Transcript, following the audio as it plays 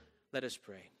Let us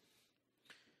pray.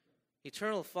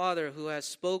 Eternal Father, who has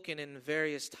spoken in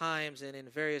various times and in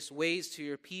various ways to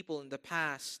your people in the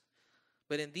past,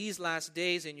 but in these last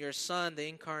days in your Son, the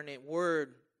incarnate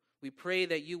Word, we pray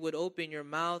that you would open your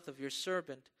mouth of your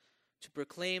servant to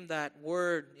proclaim that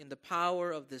word in the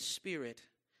power of the Spirit.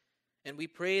 And we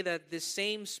pray that this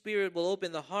same Spirit will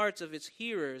open the hearts of its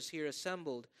hearers here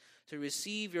assembled to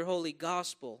receive your holy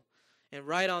gospel and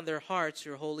write on their hearts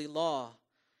your holy law,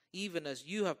 even as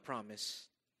you have promised.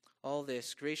 All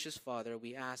this, gracious Father,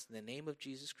 we ask in the name of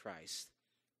Jesus Christ.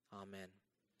 Amen.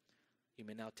 You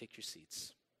may now take your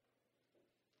seats.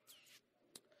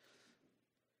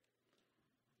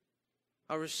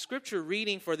 Our scripture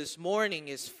reading for this morning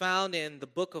is found in the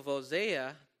book of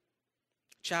Hosea,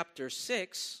 chapter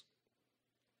 6.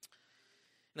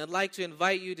 And I'd like to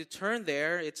invite you to turn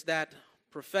there. It's that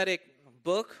prophetic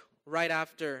book right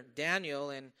after Daniel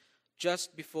and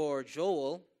just before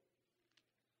Joel.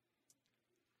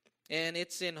 And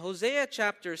it's in Hosea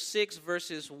chapter 6,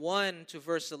 verses 1 to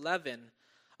verse 11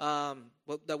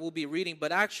 that we'll be reading,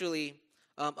 but actually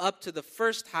up to the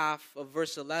first half of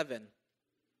verse 11.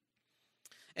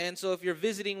 And so if you're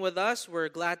visiting with us, we're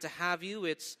glad to have you.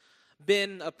 It's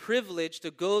been a privilege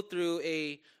to go through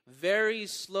a very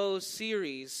slow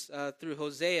series through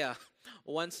Hosea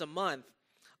once a month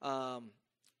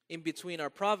in between our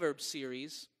Proverbs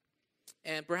series.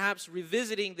 And perhaps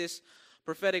revisiting this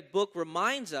prophetic book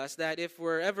reminds us that if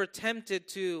we're ever tempted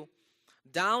to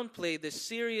downplay the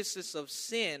seriousness of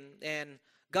sin and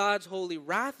God's holy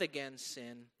wrath against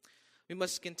sin, we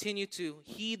must continue to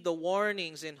heed the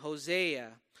warnings in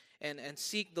Hosea and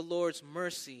seek the Lord's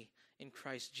mercy in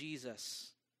Christ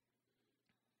Jesus.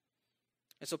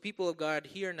 And so, people of God,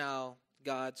 hear now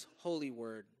God's holy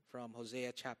word from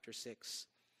Hosea chapter 6.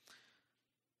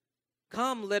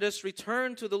 Come, let us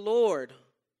return to the Lord,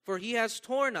 for he has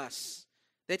torn us,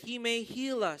 that he may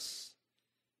heal us.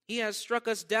 He has struck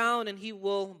us down, and he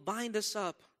will bind us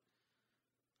up.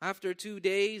 After 2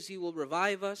 days, he will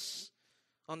revive us.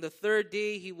 On the third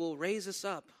day, he will raise us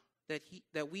up,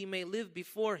 that we may live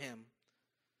before him.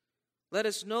 Let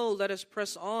us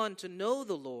press on to know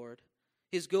the Lord.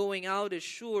 His going out is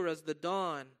sure as the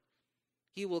dawn.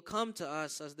 He will come to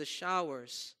us as the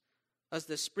showers, as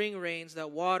the spring rains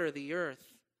that water the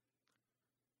earth.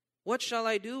 What shall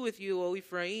I do with you, O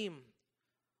Ephraim?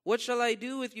 What shall I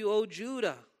do with you, O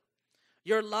Judah?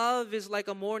 Your love is like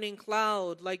a morning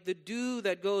cloud, like the dew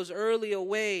that goes early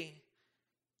away.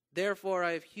 Therefore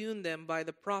I have hewn them by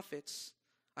the prophets.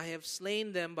 I have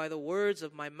slain them by the words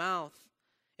of my mouth,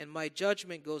 and my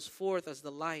judgment goes forth as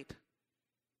the light.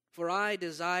 For I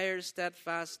desire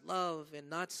steadfast love and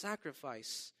not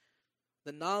sacrifice,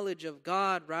 the knowledge of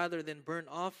God rather than burnt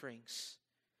offerings.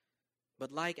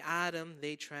 But like Adam,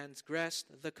 they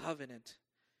transgressed the covenant.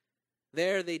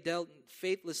 There they dealt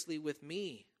faithlessly with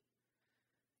me.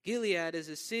 Gilead is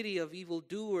a city of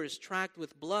evildoers tracked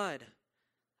with blood.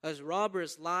 As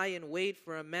robbers lie in wait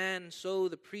for a man, so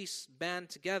the priests band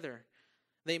together.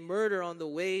 They murder on the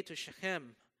way to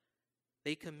Shechem.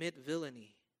 They commit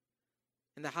villainy.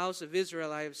 In the house of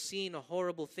Israel I have seen a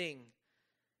horrible thing.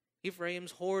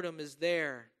 Ephraim's whoredom is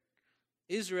there.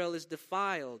 Israel is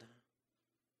defiled.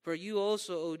 For you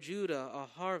also, O Judah, a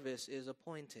harvest is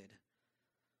appointed.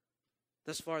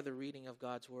 Thus far the reading of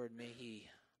God's word. May he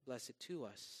bless it to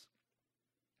us.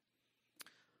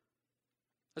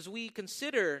 As we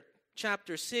consider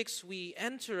chapter 6, we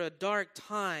enter a dark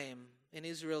time in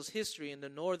Israel's history in the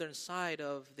northern side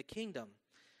of the kingdom.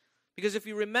 Because if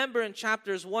you remember in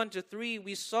chapters 1 to 3,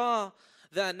 we saw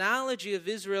the analogy of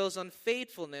Israel's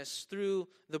unfaithfulness through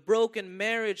the broken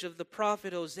marriage of the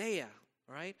prophet Hosea,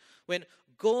 right? When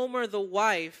Gomer, the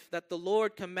wife that the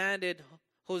Lord commanded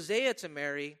Hosea to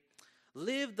marry,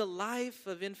 lived the life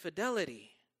of infidelity.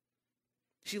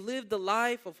 She lived the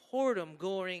life of whoredom,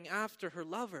 going after her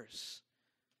lovers.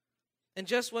 And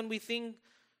just when we think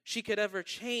she could ever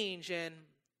change and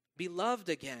be loved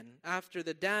again after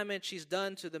the damage she's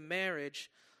done to the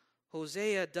marriage,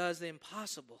 Hosea does the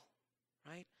impossible,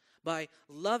 right? By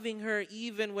loving her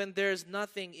even when there's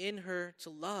nothing in her to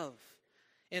love.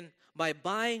 And by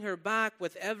buying her back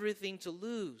with everything to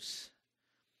lose.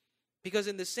 Because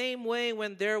in the same way,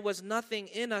 when there was nothing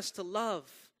in us to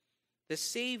love, the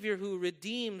Savior who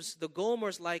redeems the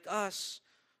Gomers like us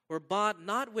were bought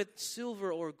not with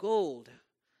silver or gold,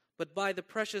 but by the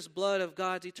precious blood of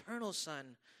God's eternal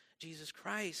Son, Jesus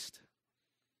Christ.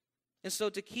 And so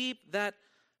to keep that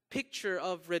picture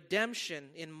of redemption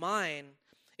in mind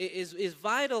is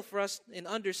vital for us in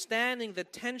understanding the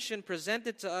tension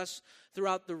presented to us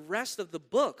throughout the rest of the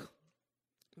book.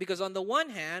 Because on the one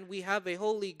hand, we have a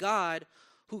holy God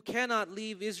who cannot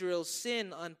leave Israel's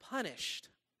sin unpunished.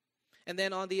 And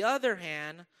then on the other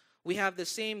hand, we have the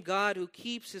same God who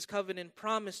keeps his covenant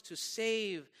promise to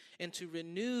save and to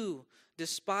renew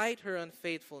despite her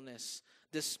unfaithfulness,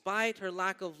 despite her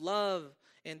lack of love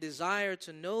and desire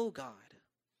to know God.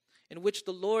 In which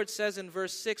the Lord says in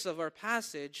verse 6 of our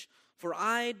passage, "For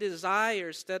I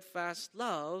desire steadfast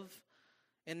love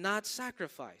and not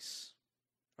sacrifice."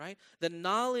 Right? The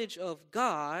knowledge of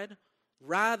God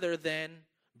rather than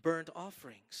burnt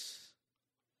offerings.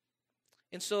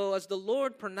 And so as the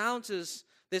Lord pronounces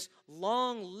this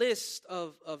long list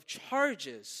of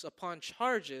charges upon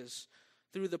charges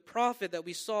through the prophet that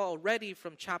we saw already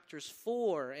from chapters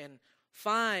 4 and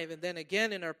 5, and then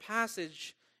again in our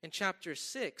passage in chapter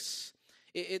 6,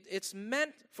 it's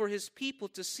meant for his people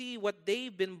to see what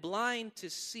they've been blind to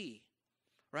see,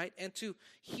 right? And to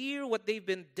hear what they've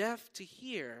been deaf to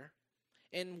hear.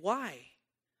 And why?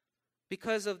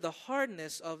 Because of the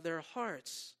hardness of their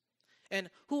hearts. And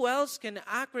who else can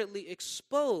accurately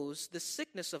expose the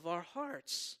sickness of our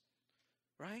hearts,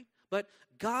 right? But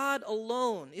God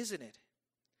alone, isn't it?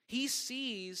 He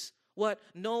sees what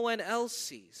no one else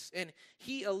sees. And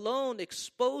he alone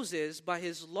exposes by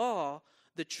his law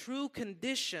the true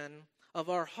condition of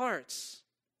our hearts.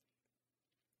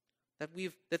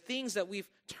 The things that we've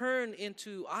turned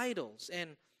into idols,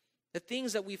 and the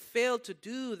things that we've failed to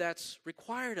do that's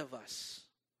required of us.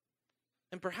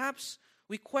 And perhaps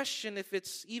we question if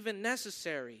it's even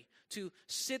necessary to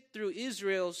sit through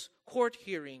Israel's court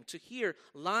hearing, to hear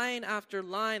line after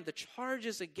line the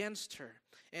charges against her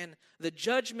and the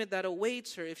judgment that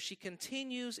awaits her if she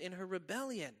continues in her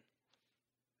rebellion.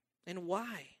 And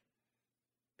why?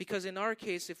 Because in our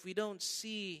case, if we don't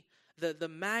see the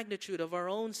magnitude of our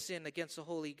own sin against the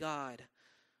holy God,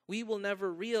 we will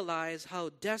never realize how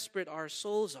desperate our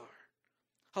souls are.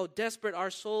 How desperate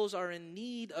our souls are in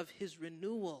need of his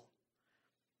renewal.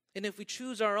 And if we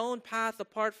choose our own path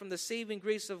apart from the saving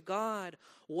grace of God,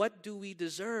 what do we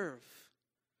deserve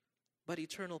but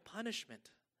eternal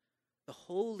punishment, the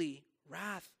holy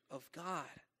wrath of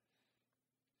God?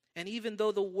 And even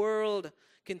though the world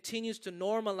continues to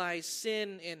normalize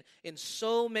sin in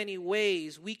so many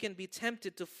ways, we can be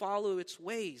tempted to follow its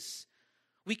ways.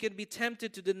 We can be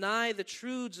tempted to deny the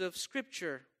truths of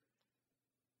Scripture.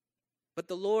 But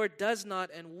the Lord does not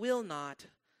and will not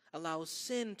allow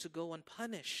sin to go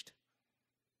unpunished.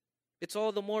 It's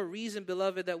all the more reason,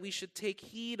 beloved, that we should take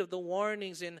heed of the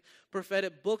warnings in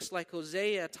prophetic books like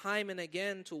Hosea time and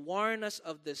again to warn us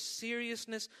of the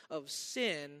seriousness of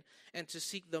sin and to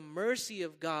seek the mercy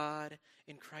of God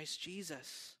in Christ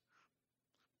Jesus.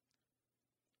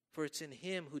 For it's in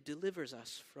him who delivers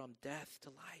us from death to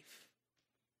life.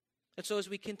 And so as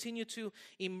we continue to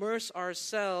immerse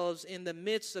ourselves in the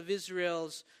midst of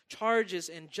Israel's charges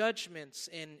and judgments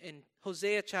in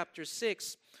Hosea chapter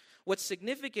 6, what's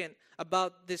significant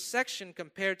about this section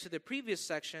compared to the previous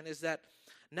section is that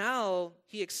now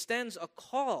he extends a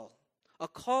call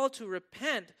to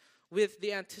repent with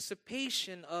the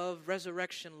anticipation of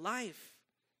resurrection life.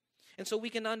 And so we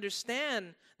can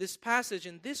understand this passage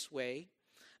in this way,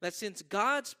 that since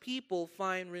God's people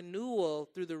find renewal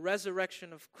through the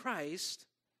resurrection of Christ,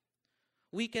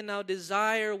 we can now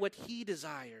desire what he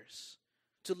desires,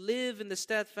 to live in the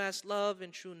steadfast love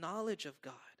and true knowledge of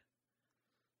God.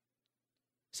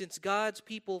 Since God's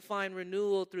people find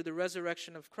renewal through the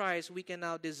resurrection of Christ, we can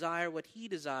now desire what he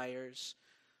desires,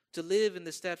 to live in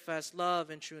the steadfast love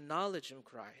and true knowledge of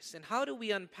Christ. And how do we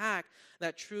unpack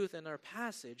that truth in our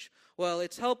passage? Well,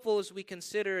 it's helpful as we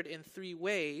consider it in three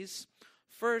ways.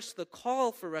 First, the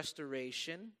call for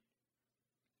restoration,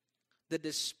 the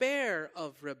despair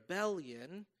of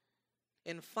rebellion,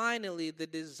 and finally, the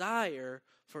desire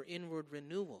for inward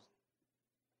renewal.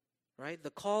 Right?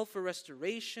 The call for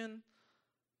restoration,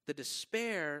 the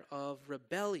despair of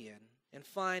rebellion, and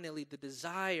finally, the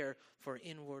desire for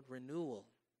inward renewal.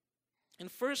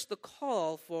 And first, the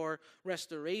call for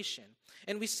restoration.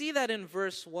 And we see that in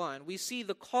verse 1. We see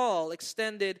the call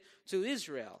extended to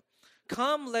Israel.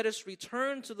 Come, let us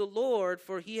return to the Lord,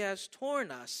 for he has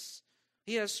torn us.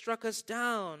 He has struck us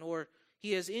down, or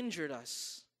he has injured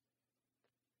us.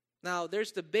 Now,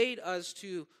 there's debate as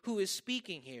to who is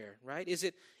speaking here, right? Is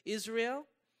it Israel?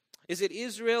 Is it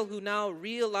Israel who now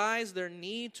realize their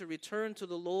need to return to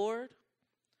the Lord?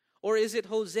 Or is it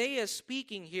Hosea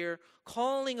speaking here,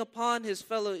 calling upon his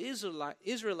fellow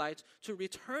Israelites to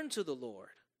return to the Lord?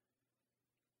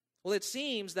 Well, it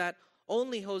seems that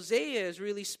only Hosea is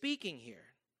really speaking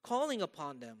here, calling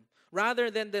upon them, rather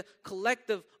than the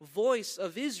collective voice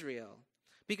of Israel,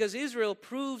 because Israel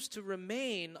proves to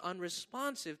remain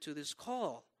unresponsive to this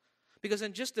call. Because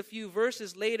in just a few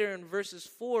verses later, in verses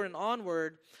 4 and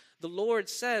onward, the Lord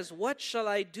says, "What shall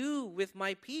I do with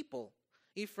my people,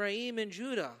 Ephraim and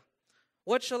Judah?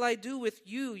 What shall I do with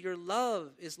you? Your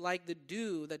love is like the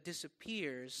dew that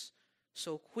disappears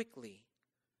so quickly.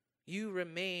 You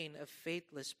remain a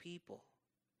faithless people."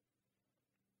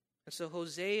 And so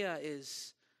Hosea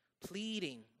is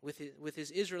pleading with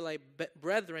his Israelite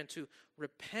brethren to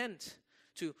repent,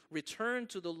 to return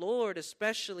to the Lord,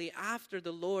 especially after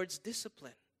the Lord's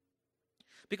discipline.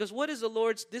 Because what is the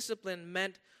Lord's discipline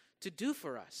meant to do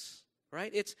for us?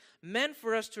 Right? It's meant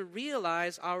for us to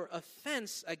realize our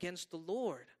offense against the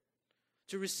Lord,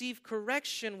 to receive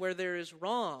correction where there is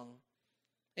wrong.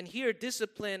 And here,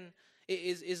 discipline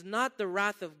is not the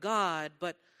wrath of God,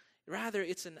 but rather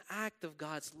it's an act of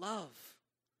God's love.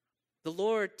 The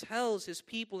Lord tells his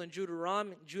people in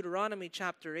Deuteronomy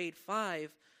chapter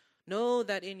 8:5, "Know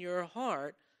that in your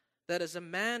heart, that as a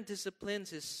man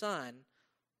disciplines his son,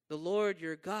 the Lord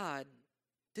your God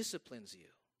disciplines you."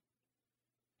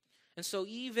 And so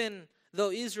even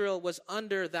though Israel was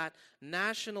under that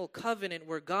national covenant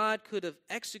where God could have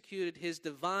executed his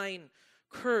divine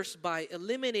curse by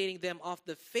eliminating them off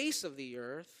the face of the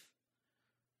earth,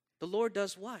 the Lord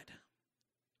does what?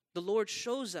 The Lord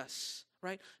shows us,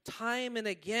 right, time and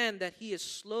again that he is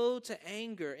slow to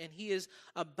anger and he is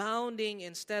abounding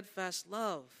in steadfast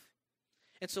love.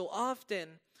 And so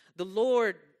often, the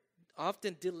Lord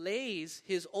often delays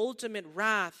his ultimate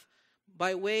wrath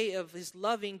by way of his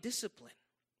loving discipline.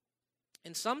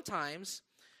 And sometimes,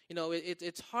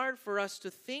 it's hard for us to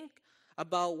think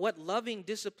about what loving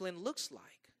discipline looks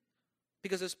like.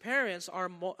 Because as parents, our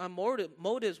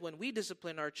motives when we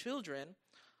discipline our children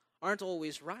aren't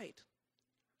always right,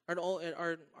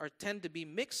 or tend to be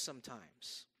mixed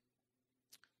sometimes.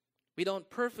 We don't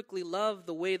perfectly love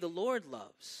the way the Lord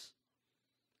loves.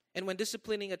 And when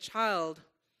disciplining a child,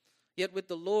 yet with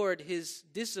the Lord, his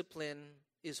discipline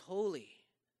is holy.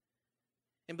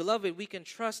 And beloved, we can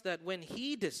trust that when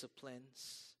he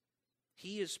disciplines,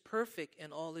 he is perfect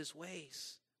in all his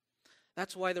ways.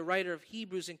 That's why the writer of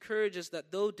Hebrews encourages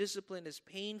that though discipline is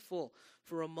painful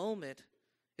for a moment,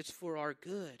 it's for our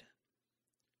good.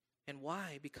 And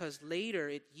why? Because later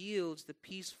it yields the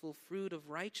peaceful fruit of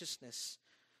righteousness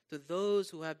to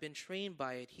those who have been trained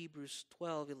by it, Hebrews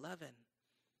 12:11.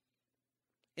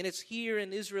 And it's here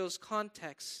in Israel's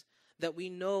context that we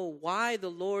know why the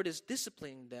Lord is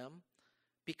disciplining them,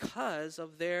 because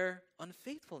of their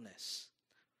unfaithfulness.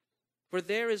 For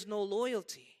there is no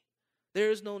loyalty, there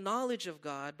is no knowledge of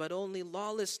God, but only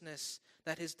lawlessness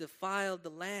that has defiled the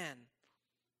land.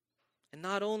 And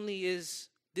not only is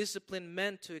discipline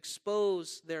meant to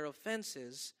expose their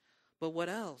offenses, but what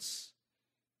else?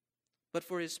 But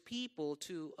for his people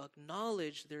to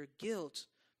acknowledge their guilt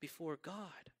before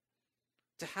God,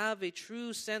 to have a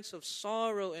true sense of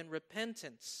sorrow and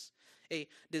repentance, a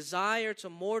desire to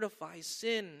mortify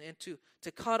sin and to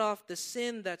cut off the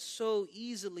sin that so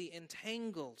easily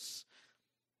entangles.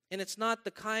 And it's not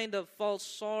the kind of false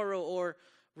sorrow or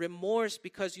remorse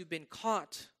because you've been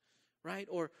caught, right?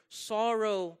 Or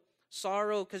sorrow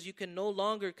because you can no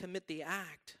longer commit the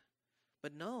act.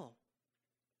 But no,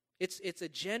 it's a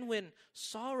genuine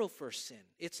sorrow for sin.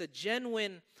 It's a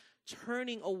genuine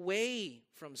turning away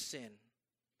from sin.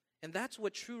 And that's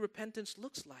what true repentance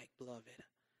looks like, beloved.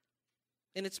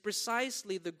 And it's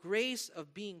precisely the grace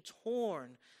of being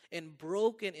torn and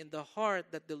broken in the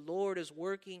heart that the Lord is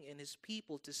working in his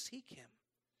people to seek him.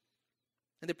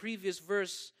 In the previous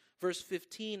verse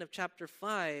 15 of chapter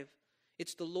 5,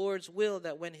 it's the Lord's will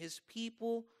that when his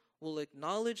people will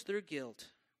acknowledge their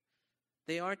guilt,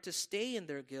 they aren't to stay in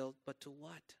their guilt, but to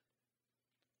what?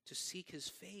 To seek his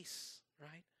face,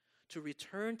 right? To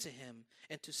return to him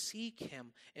and to seek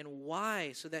him. And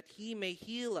why? So that he may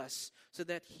heal us, so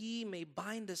that he may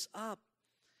bind us up.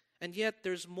 And yet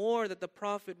there's more that the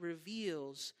prophet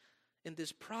reveals in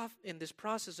this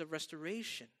process of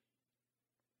restoration.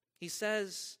 He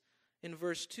says in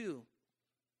verse 2,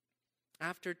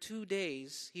 "After 2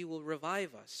 days he will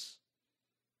revive us.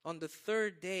 On the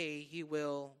 3rd day he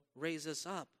will raise us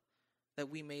up, that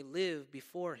we may live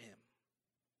before him."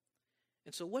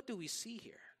 And so what do we see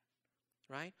here?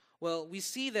 Right? Well, we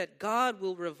see that God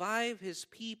will revive his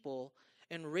people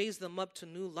and raise them up to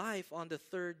new life on the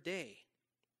 3rd day.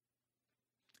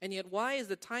 And yet, why is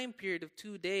the time period of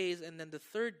 2 days and then the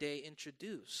 3rd day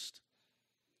introduced?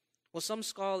 Well, some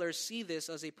scholars see this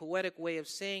as a poetic way of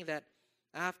saying that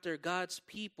after God's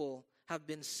people have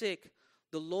been sick,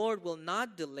 the Lord will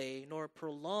not delay nor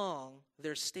prolong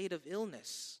their state of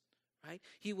illness. Right?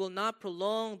 He will not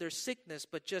prolong their sickness,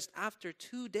 but just after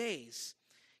 2 days,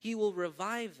 he will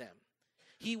revive them.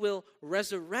 He will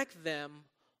resurrect them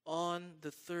on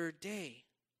the third day.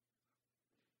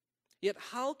 Yet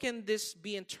how can this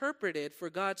be interpreted for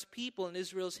God's people in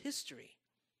Israel's history?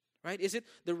 Right? Is it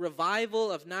the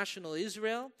revival of national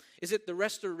Israel? Is it the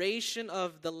restoration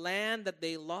of the land that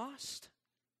they lost?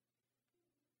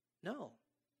 No.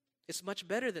 It's much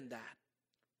better than that.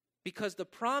 Because the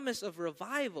promise of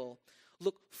revival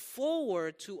looked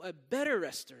forward to a better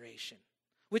restoration,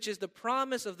 which is the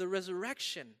promise of the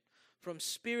resurrection from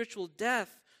spiritual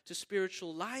death to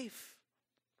spiritual life.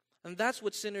 And that's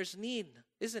what sinners need,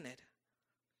 isn't it?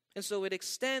 And so it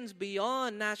extends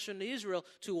beyond national Israel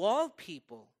to all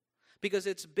people, because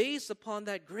it's based upon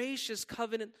that gracious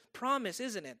covenant promise,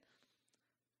 isn't it?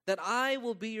 That I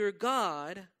will be your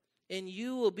God, and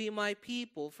you will be my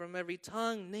people from every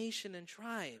tongue, nation, and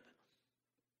tribe.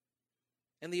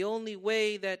 And the only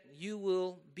way that you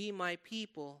will be my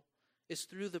people is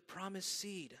through the promised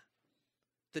seed.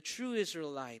 The true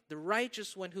Israelite, the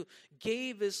righteous one who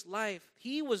gave his life.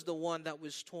 He was the one that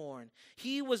was torn.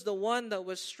 He was the one that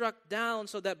was struck down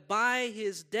so that by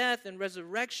his death and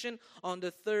resurrection on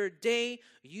the third day,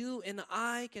 you and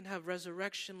I can have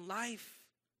resurrection life.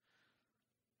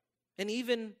 And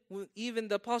even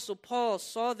the Apostle Paul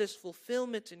saw this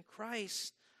fulfillment in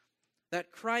Christ,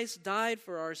 that Christ died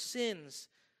for our sins,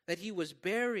 that he was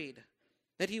buried,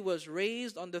 that he was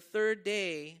raised on the third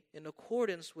day in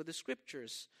accordance with the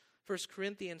Scriptures. 1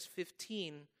 Corinthians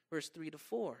 15, verse 3 to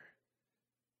 4.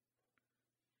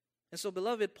 And so,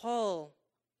 beloved, Paul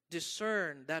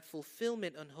discerned that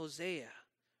fulfillment on Hosea,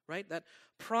 right? That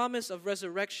promise of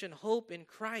resurrection hope in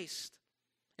Christ.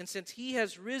 And since he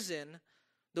has risen,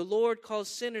 the Lord calls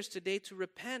sinners today to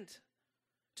repent,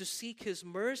 to seek his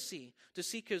mercy, to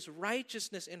seek his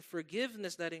righteousness and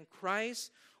forgiveness, that in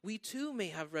Christ we too may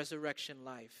have resurrection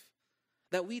life,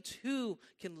 that we too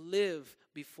can live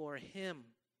before him.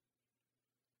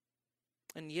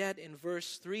 And yet in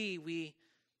verse 3 we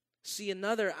see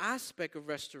another aspect of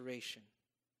restoration.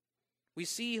 We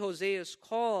see Hosea's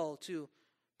call to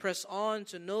press on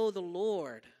to know the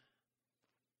Lord.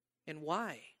 And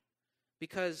why?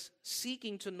 Because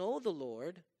seeking to know the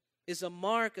Lord is a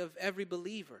mark of every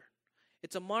believer.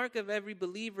 It's a mark of every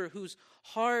believer whose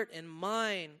heart and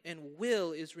mind and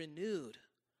will is renewed.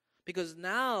 Because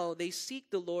now they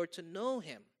seek the Lord to know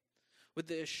him with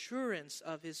the assurance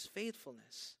of his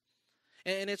faithfulness.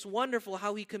 And it's wonderful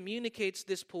how he communicates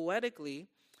this poetically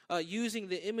using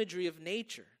the imagery of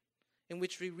nature, in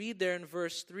which we read there in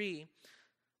verse 3,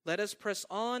 "Let us press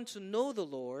on to know the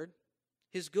Lord.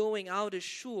 His going out is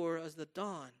sure as the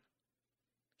dawn.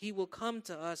 He will come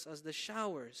to us as the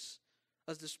showers,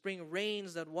 as the spring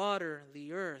rains that water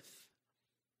the earth."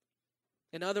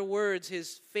 In other words,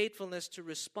 his faithfulness to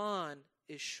respond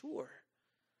is sure.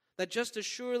 That just as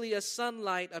surely as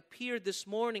sunlight appeared this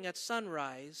morning at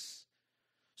sunrise,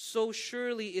 so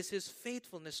surely is his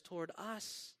faithfulness toward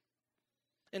us.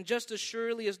 And just as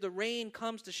surely as the rain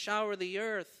comes to shower the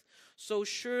earth, so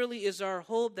surely is our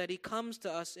hope that he comes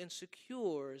to us and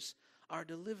secures our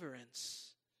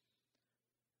deliverance.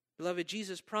 Beloved,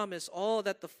 Jesus promised, "All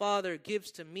that the Father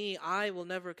gives to me, I will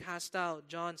never cast out,"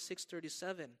 John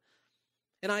 6:37.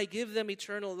 "And I give them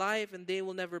eternal life, and they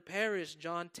will never perish,"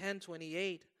 John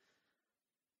 10:28.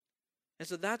 And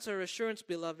so that's our assurance,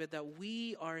 beloved, that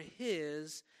we are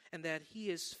his and that he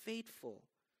is faithful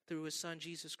through his Son,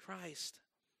 Jesus Christ.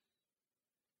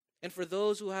 And for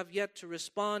those who have yet to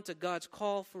respond to God's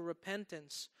call for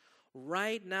repentance,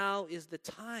 right now is the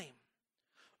time.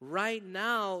 Right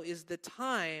now is the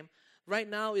time. Right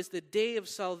now is the day of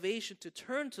salvation to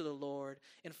turn to the Lord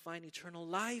and find eternal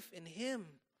life in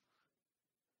him.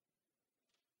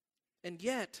 And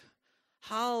yet,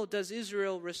 how does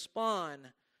Israel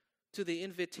respond to the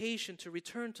invitation to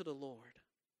return to the Lord?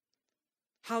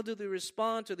 How do they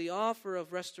respond to the offer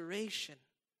of restoration?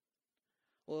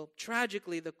 Well,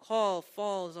 tragically, the call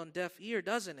falls on deaf ear,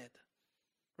 doesn't it?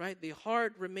 Right? The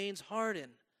heart remains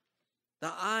hardened.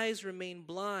 The eyes remain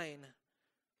blind.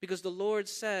 Because the Lord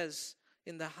says,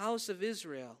 "In the house of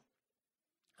Israel,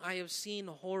 I have seen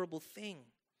a horrible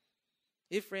thing.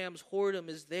 Ephraim's whoredom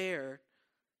is there.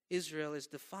 Israel is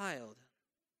defiled."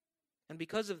 And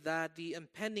because of that, the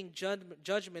impending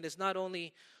judgment is not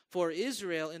only for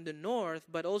Israel in the north,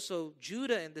 but also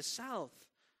Judah in the south.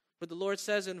 For the Lord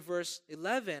says in verse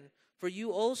 11, "For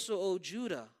you also, O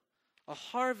Judah, a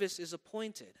harvest is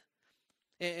appointed."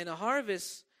 And a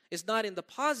harvest is not in the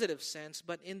positive sense,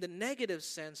 but in the negative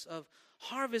sense of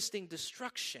harvesting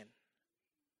destruction.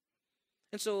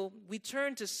 And so we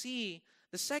turn to see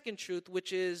the second truth,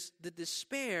 which is the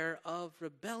despair of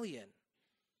rebellion,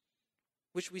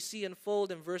 which we see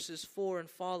unfold in verses 4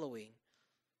 and following.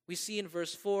 We see in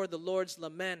verse 4 the Lord's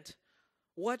lament,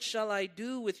 What shall I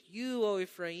do with you, O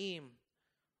Ephraim?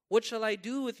 What shall I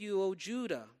do with you, O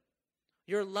Judah?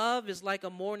 Your love is like a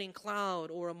morning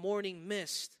cloud or a morning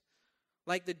mist,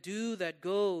 like the dew that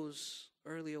goes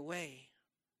early away.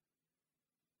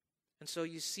 And so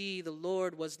you see, the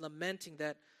Lord was lamenting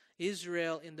that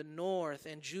Israel in the north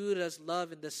and Judah's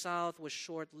love in the south was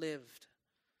short-lived.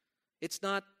 It's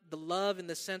not the love in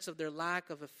the sense of their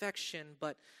lack of affection,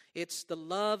 but it's the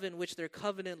love in which their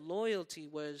covenant loyalty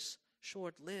was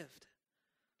short-lived.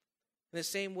 In the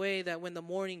same way that when the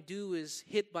morning dew is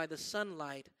hit by the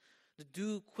sunlight, the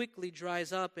dew quickly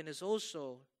dries up and is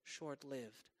also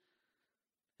short-lived.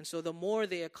 And so the more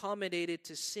they accommodated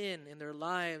to sin in their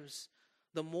lives,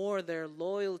 the more their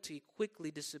loyalty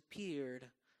quickly disappeared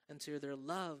until their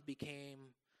love became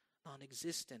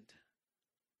non-existent.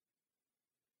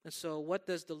 And so what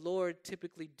does the Lord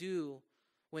typically do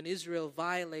when Israel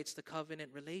violates the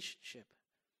covenant relationship?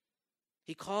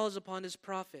 He calls upon his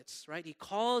prophets, right? He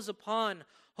calls upon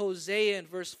Hosea in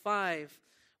verse 5,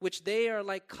 which they are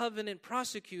like covenant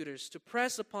prosecutors, to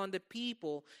press upon the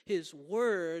people his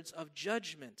words of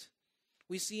judgment.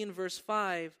 We see in verse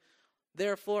 5,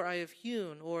 therefore I have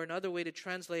hewn, or another way to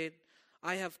translate,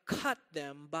 I have cut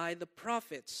them by the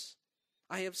prophets.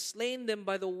 I have slain them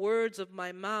by the words of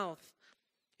my mouth,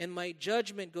 and my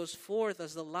judgment goes forth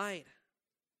as the light.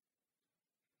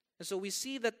 And so we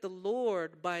see that the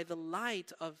Lord, by the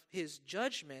light of his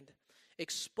judgment,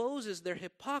 exposes their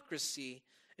hypocrisy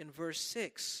in verse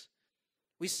 6.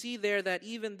 We see there that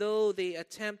even though they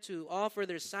attempt to offer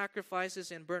their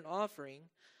sacrifices and burnt offering,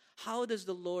 how does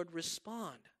the Lord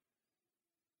respond?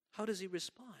 How does he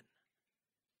respond?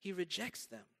 He rejects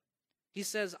them. He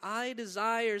says, I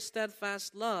desire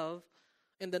steadfast love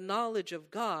and the knowledge of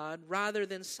God rather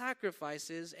than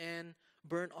sacrifices and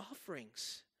burnt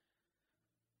offerings.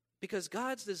 Because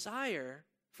God's desire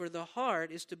for the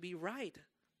heart is to be right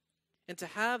and to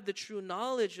have the true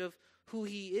knowledge of who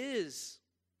he is,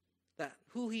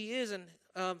 and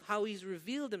how he's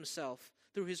revealed himself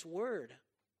through his word.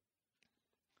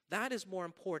 That is more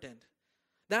important.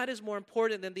 That is more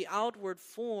important than the outward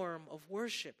form of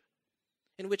worship,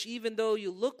 in which even though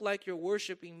you look like you're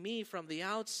worshiping me from the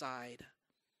outside,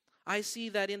 I see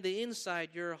that in the inside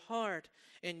your heart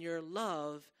and your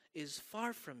love is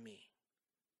far from me.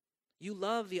 You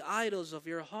love the idols of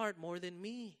your heart more than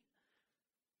me.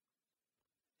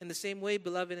 In the same way,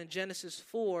 beloved, in Genesis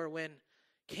 4, when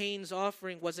Cain's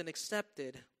offering wasn't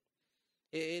accepted,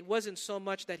 it wasn't so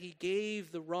much that he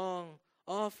gave the wrong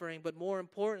offering, but more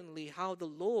importantly, how the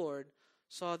Lord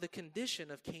saw the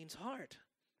condition of Cain's heart.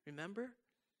 Remember?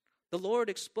 The Lord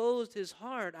exposed his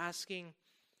heart, asking,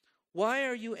 why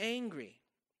are you angry?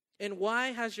 And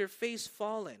why has your face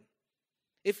fallen?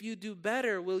 If you do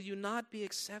better, will you not be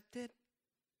accepted?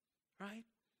 Right?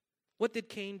 What did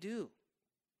Cain do?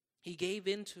 He gave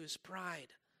in to his pride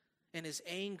and his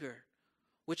anger,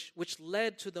 which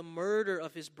led to the murder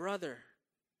of his brother.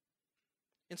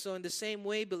 And so in the same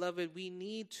way, beloved, we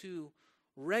need to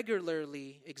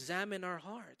regularly examine our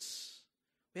hearts.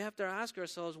 We have to ask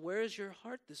ourselves, where is your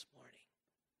heart this morning?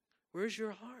 Where's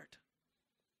your heart?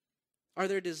 Are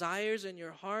there desires in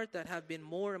your heart that have been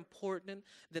more important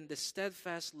than the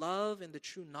steadfast love and the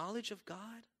true knowledge of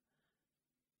God?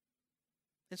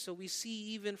 And so we see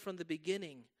even from the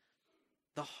beginning,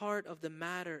 the heart of the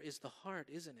matter is the heart,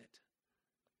 isn't it?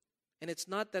 And it's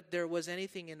not that there was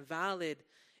anything invalid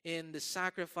in the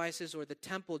sacrifices or the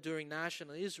temple during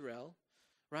national Israel,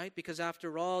 right? Because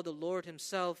after all, the Lord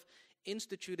himself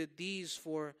instituted these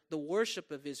for the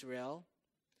worship of Israel.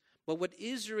 But what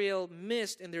Israel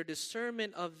missed in their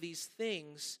discernment of these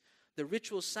things, the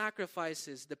ritual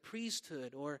sacrifices, the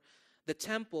priesthood, or the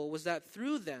temple, was that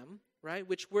through them, right,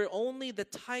 which were only the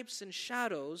types and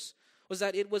shadows, was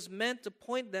that it was meant to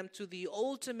point them to the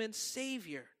ultimate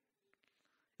Savior.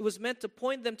 It was meant to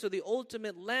point them to the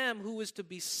ultimate Lamb who was to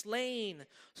be slain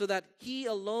so that he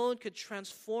alone could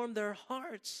transform their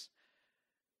hearts.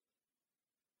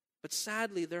 But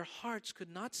sadly, their hearts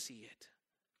could not see it.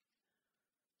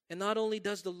 And not only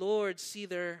does the Lord see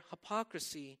their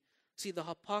hypocrisy, see the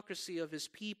hypocrisy of his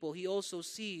people, he also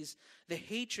sees the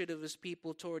hatred of his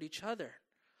people toward each other.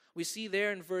 We see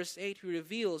there in verse 8, he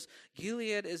reveals,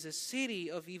 Gilead is a city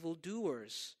of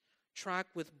evildoers,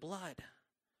 tracked with blood.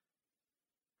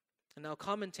 And now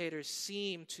commentators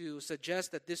seem to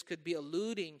suggest that this could be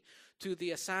alluding to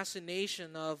the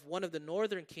assassination of one of the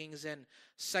northern kings in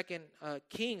 2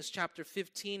 Kings chapter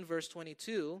 15, verse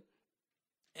 22.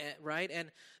 Right?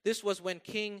 And this was when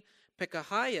King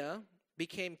Pekahiah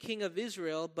became king of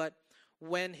Israel, but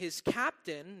when his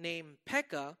captain named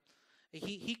Pekah,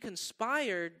 he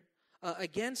conspired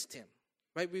against him.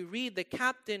 Right? We read the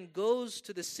captain goes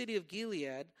to the city of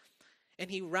Gilead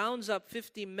and he rounds up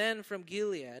 50 men from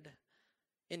Gilead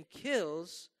and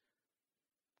kills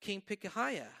King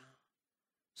Pekahiah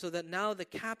so that now the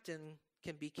captain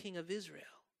can be king of Israel.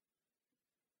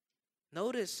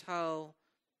 Notice how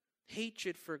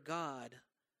hatred for God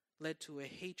led to a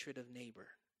hatred of neighbor,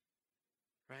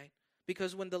 right?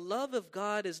 Because when the love of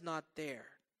God is not there,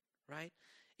 right,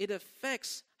 it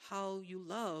affects how you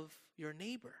love your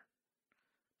neighbor.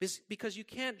 Because you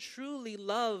can't truly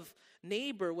love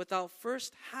neighbor without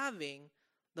first having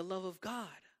the love of God.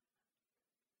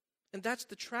 And that's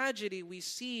the tragedy we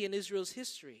see in Israel's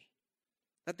history,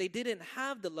 that they didn't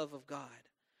have the love of God.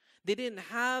 They didn't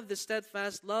have the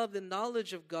steadfast love and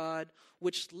knowledge of God,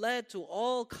 which led to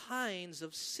all kinds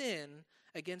of sin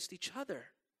against each other.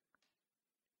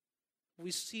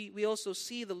 We also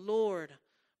see the Lord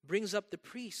brings up the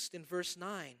priest in verse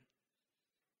 9.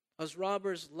 As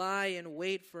robbers lie in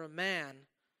wait for a man,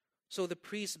 so the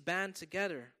priests band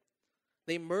together.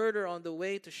 They murder on the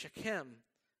way to Shechem.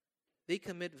 They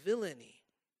commit villainy.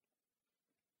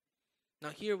 Now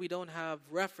here we don't have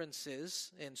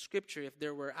references in Scripture if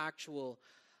there were actual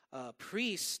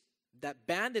priests that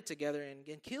banded together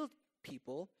and killed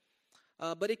people.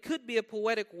 But it could be a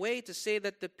poetic way to say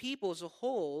that the people as a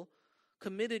whole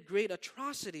committed great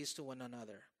atrocities to one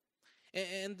another.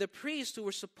 And the priests who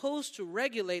were supposed to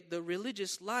regulate the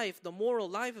religious life, the moral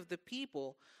life of the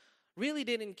people, really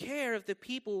didn't care if the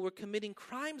people were committing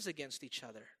crimes against each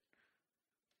other.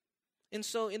 And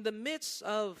so in the midst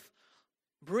of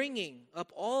bringing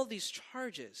up all these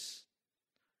charges,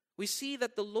 we see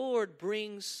that the Lord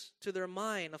brings to their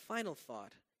mind a final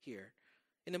thought here,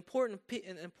 an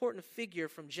important figure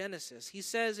from Genesis. He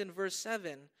says in verse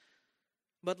 7,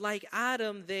 "But like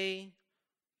Adam, they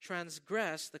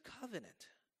transgress the covenant."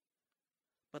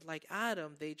 But like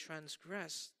Adam, they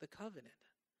transgress the covenant.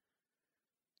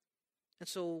 And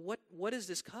so what is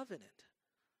this covenant?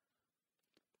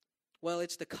 Well,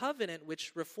 it's the covenant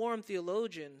which Reformed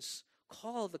theologians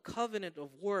call the covenant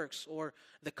of works or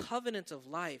the covenant of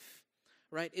life,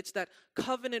 right? It's that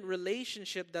covenant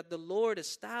relationship that the Lord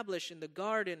established in the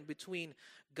garden between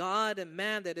God and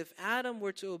man, that if Adam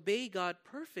were to obey God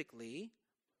perfectly,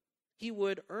 he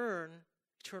would earn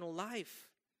eternal life.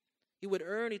 He would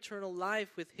earn eternal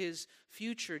life with his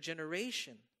future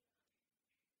generation.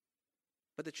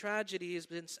 But the tragedy is,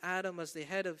 since Adam, as the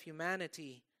head of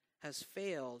humanity, has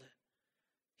failed,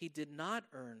 he did not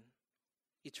earn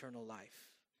eternal life.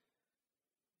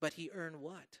 But he earned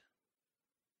what?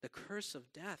 The curse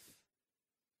of death.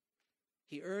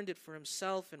 He earned it for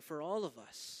himself and for all of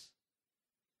us.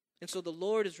 And so the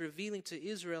Lord is revealing to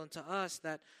Israel and to us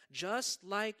that just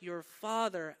like your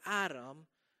father Adam,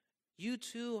 you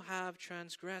too have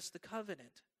transgressed the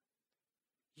covenant.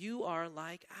 You are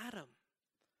like Adam.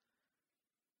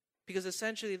 Because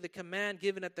essentially the command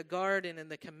given at the garden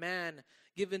and the command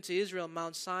given to Israel on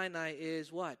Mount Sinai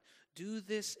is what? Do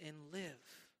this and live.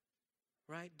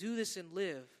 Right? Do this and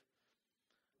live.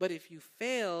 But if you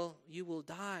fail, you will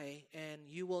die and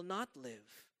you will not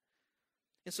live.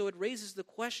 And so it raises the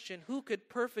question, who could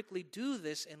perfectly do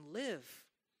this and live?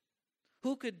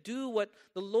 Who could do what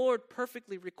the Lord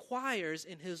perfectly requires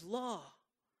in his law?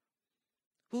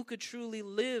 Who could truly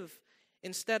live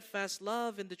in steadfast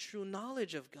love and the true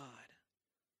knowledge of God?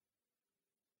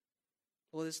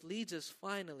 Well, this leads us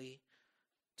finally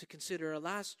to consider our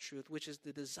last truth, which is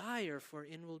the desire for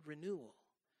inward renewal.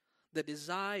 The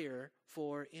desire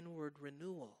for inward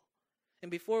renewal. And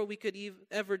before we could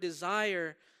ever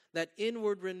desire that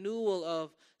inward renewal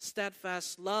of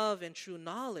steadfast love and true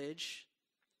knowledge,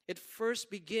 it first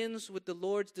begins with the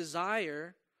Lord's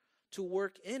desire to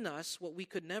work in us what we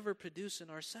could never produce in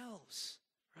ourselves,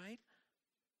 right?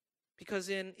 Because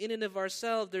in and of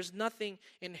ourselves, there's nothing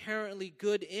inherently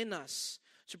good in us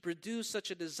to produce such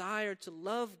a desire to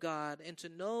love God and to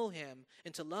know him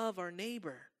and to love our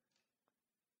neighbor.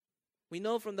 We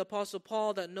know from the Apostle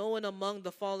Paul that no one among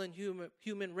the fallen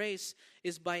human race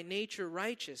is by nature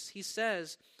righteous. He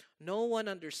says, no one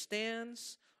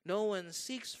understands, no one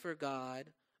seeks for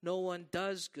God, no one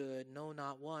does good, no,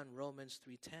 not one. Romans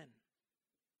 3:10.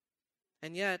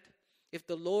 And yet, if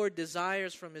the Lord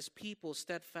desires from his people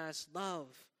steadfast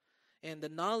love and the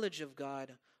knowledge of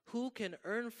God, who can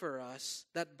earn for us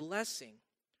that blessing,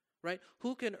 right?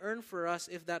 Who can earn for us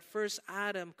if that first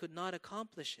Adam could not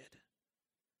accomplish it?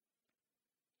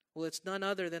 Well, it's none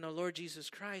other than our Lord Jesus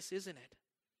Christ, isn't it?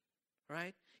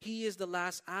 Right? He is the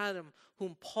last Adam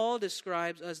whom Paul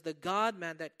describes as the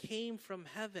God-man that came from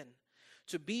heaven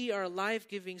to be our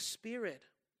life-giving spirit.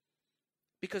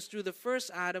 Because through the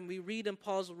first Adam, we read in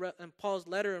Paul's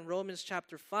letter in Romans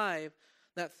chapter 5,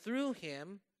 that through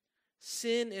him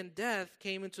sin and death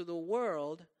came into the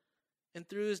world, and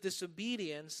through his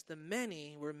disobedience the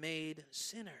many were made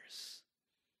sinners.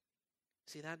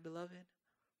 See that, beloved?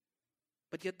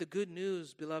 But yet the good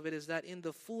news, beloved, is that in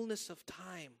the fullness of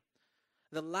time,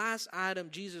 the last Adam,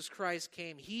 Jesus Christ,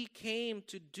 came. He came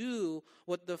to do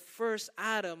what the first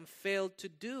Adam failed to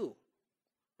do,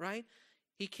 right?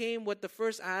 He came what the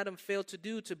first Adam failed to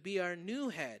do, to be our new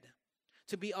head,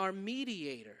 to be our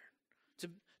mediator,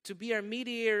 to be our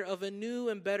mediator of a new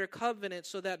and better covenant,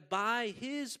 so that by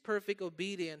his perfect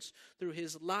obedience through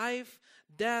his life,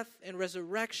 death, and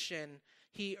resurrection,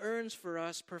 he earns for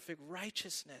us perfect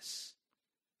righteousness.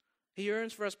 He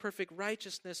earns for us perfect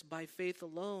righteousness by faith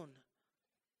alone.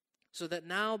 So that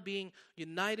now, being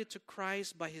united to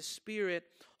Christ by his Spirit,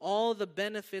 all the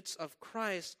benefits of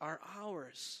Christ are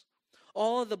ours.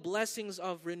 All the blessings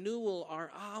of renewal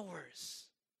are ours.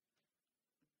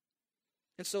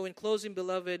 And so in closing,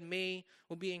 beloved, may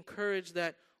we be encouraged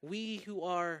that we who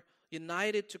are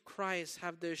united to Christ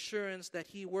have the assurance that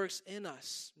he works in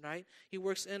us, right? He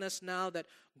works in us now, that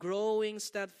growing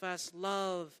steadfast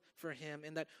love for him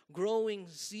and that growing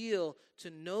zeal to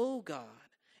know God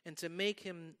and to make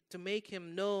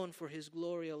him known for his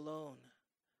glory alone.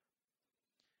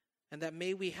 And that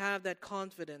may we have that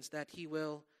confidence that he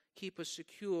will keep us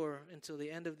secure until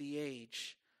the end of the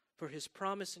age, for his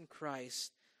promise in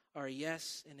Christ are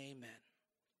yes and amen.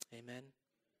 Amen.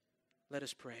 Let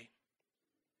us pray.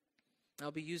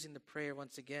 I'll be using the prayer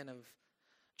once again of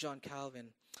John Calvin.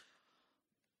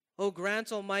 O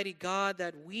grant, Almighty God,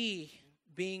 that we,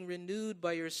 being renewed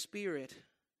by your Spirit,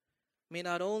 may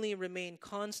not only remain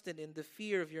constant in the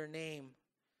fear of your name,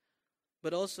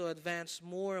 but also advance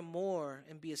more and more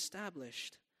and be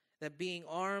established, that being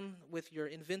armed with your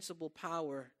invincible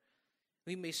power,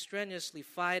 we may strenuously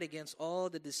fight against all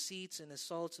the deceits and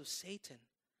assaults of Satan,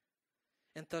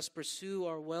 and thus pursue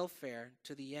our welfare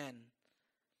to the end.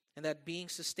 And that being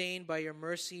sustained by your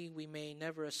mercy, we may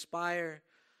ever aspire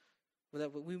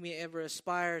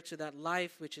to that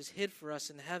life which is hid for us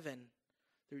in heaven,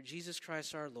 through Jesus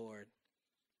Christ our Lord.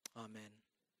 Amen.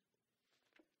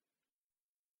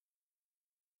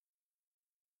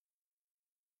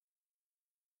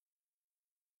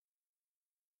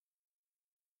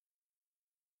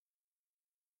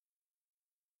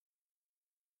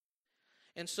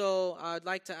 And so I'd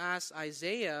like to ask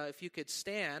Isaiah if you could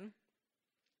stand.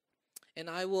 And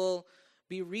I will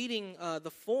be reading the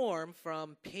form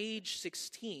from page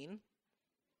 16.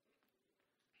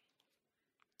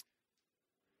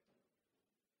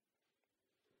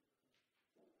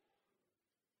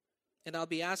 And I'll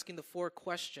be asking the 4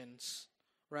 questions,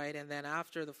 right? And then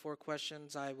after the 4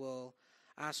 questions, I will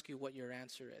ask you what your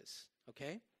answer is,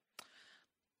 okay?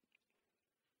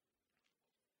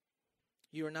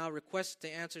 You are now requested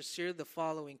to answer seriously the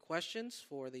following questions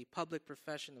for the public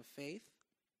profession of faith.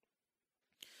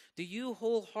 Do you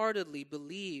wholeheartedly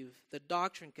believe the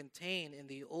doctrine contained in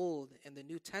the Old and the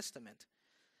New Testament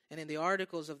and in the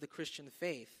articles of the Christian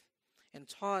faith and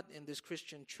taught in this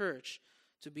Christian church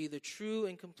to be the true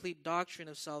and complete doctrine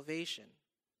of salvation?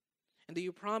 And do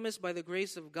you promise by the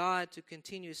grace of God to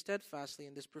continue steadfastly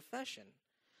in this profession?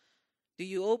 Do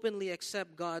you openly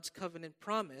accept God's covenant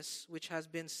promise, which has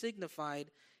been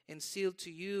signified and sealed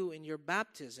to you in your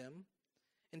baptism?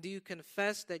 And do you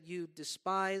confess that you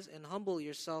despise and humble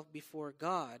yourself before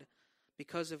God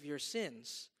because of your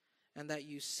sins, and that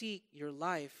you seek your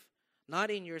life not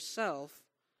in yourself,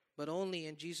 but only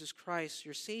in Jesus Christ,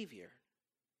 your Savior?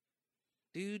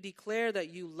 Do you declare that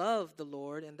you love the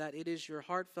Lord and that it is your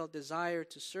heartfelt desire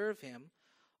to serve him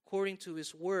according to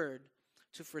his word,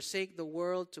 to forsake the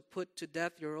world, to put to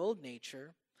death your old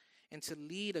nature, and to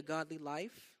lead a godly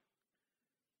life?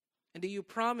 And do you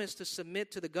promise to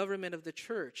submit to the government of the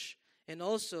church, and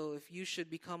also, if you should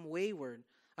become wayward,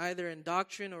 either in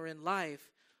doctrine or in life,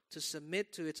 to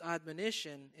submit to its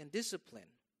admonition and discipline?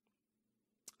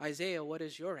 Isaiah, what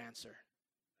is your answer?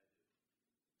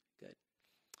 Good.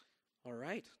 All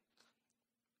right.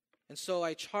 And so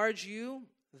I charge you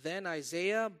then,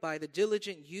 Isaiah, by the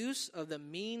diligent use of the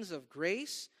means of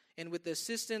grace and with the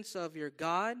assistance of your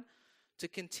God, to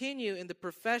continue in the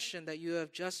profession that you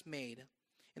have just made.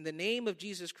 In the name of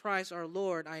Jesus Christ our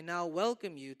Lord, I now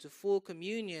welcome you to full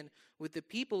communion with the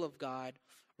people of God.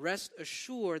 Rest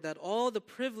assured that all the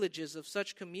privileges of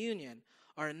such communion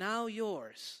are now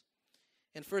yours.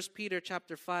 In 1 Peter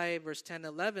chapter 5, verse 10 and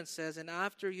 11 says, "And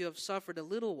after you have suffered a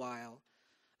little while,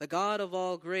 the God of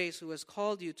all grace, who has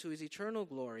called you to his eternal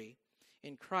glory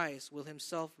in Christ, will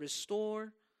himself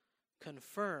restore,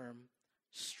 confirm,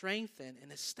 strengthen,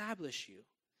 and establish you.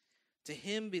 To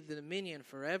him be the dominion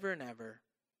forever and ever.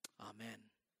 Amen."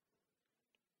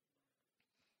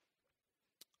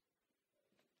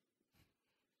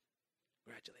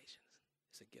 Congratulations.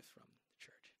 It's a gift from the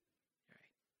church. All right.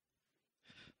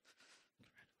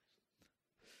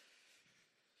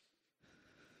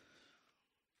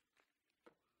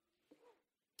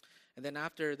 And then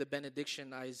after the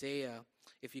benediction, Isaiah,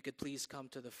 if you could please come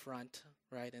to the front,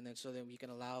 right? And then so that we can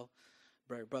allow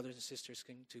brothers and sisters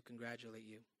to congratulate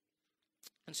you.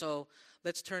 And so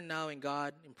let's turn now in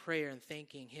God in prayer and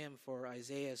thanking Him for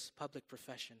Isaiah's public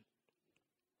profession.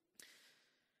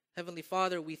 Heavenly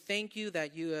Father, we thank you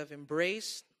that you have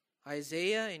embraced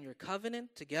Isaiah in your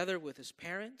covenant together with his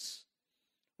parents.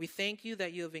 We thank you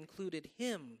that you have included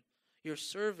him, your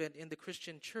servant, in the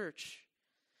Christian church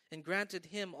and granted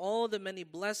him all the many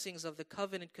blessings of the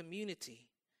covenant community.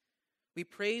 We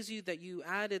praise you that you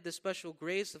added the special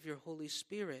grace of your Holy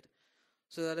Spirit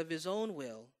so that of his own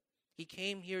will, he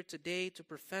came here today to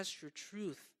profess your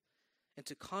truth and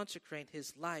to consecrate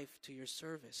his life to your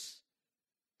service.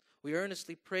 We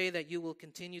earnestly pray that you will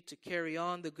continue to carry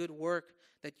on the good work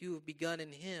that you have begun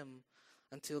in him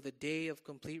until the day of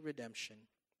complete redemption.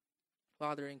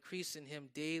 Father, increase in him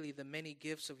daily the many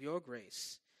gifts of your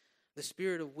grace, the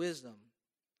spirit of wisdom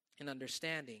and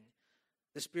understanding,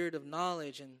 the spirit of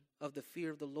knowledge and of the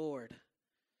fear of the Lord.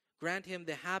 Grant him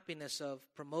the happiness of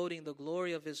promoting the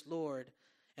glory of his Lord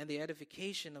and the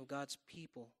edification of God's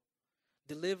people.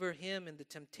 Deliver him in the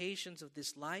temptations of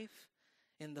this life,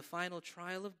 in the final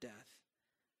trial of death.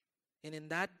 And in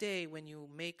that day when you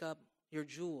make up your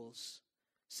jewels,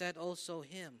 set also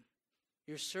him,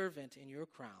 your servant, in your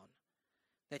crown,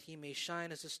 that he may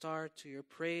shine as a star to your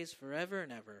praise forever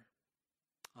and ever.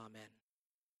 Amen.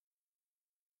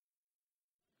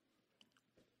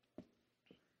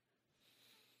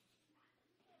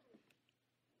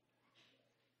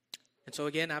 And so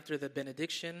again, after the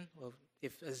benediction,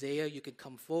 if Isaiah, you could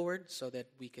come forward so that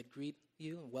we could greet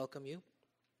you and welcome you.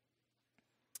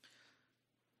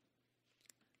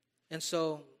 And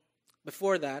so,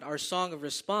 before that, our song of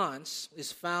response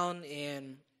is found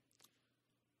in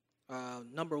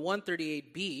number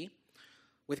 138B,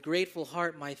 With Grateful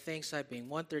Heart My Thanks I Bring,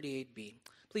 138B.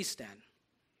 Please stand.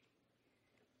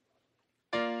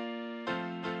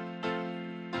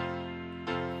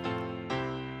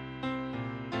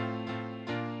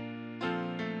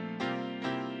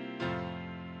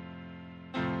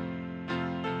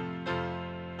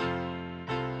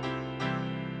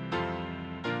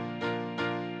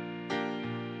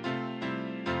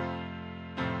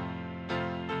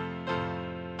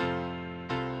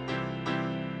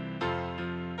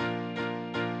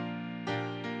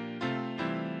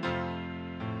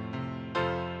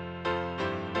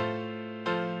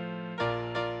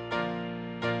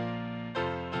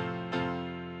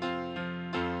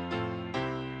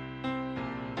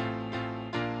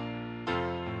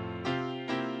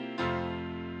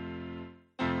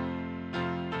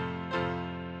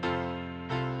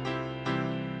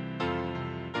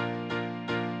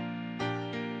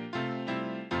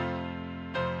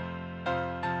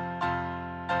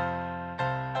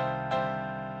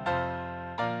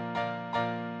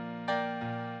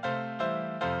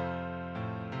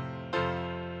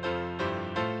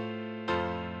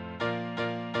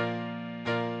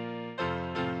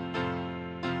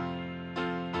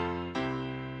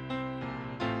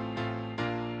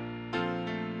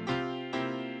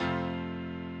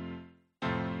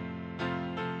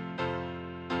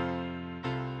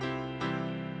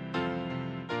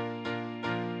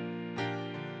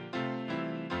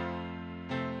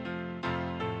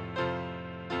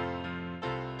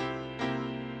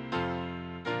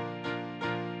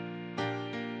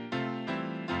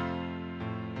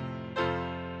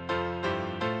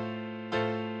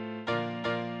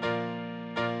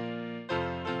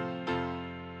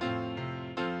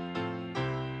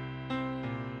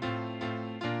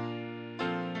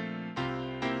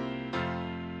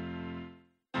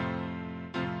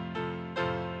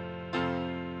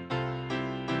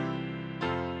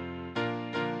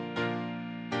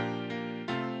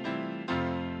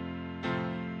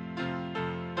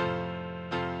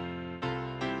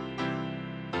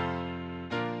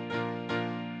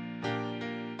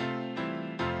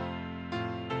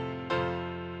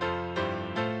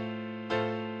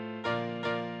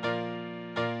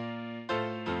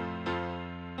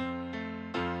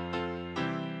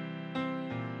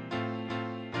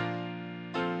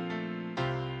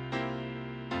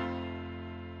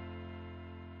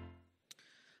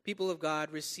 People of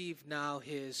God, receive now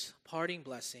his parting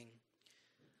blessing.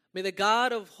 May the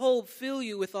God of hope fill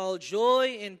you with all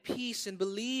joy and peace in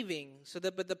believing, so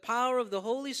that by the power of the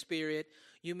Holy Spirit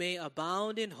you may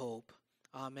abound in hope.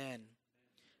 Amen.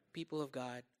 People of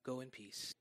God, go in peace.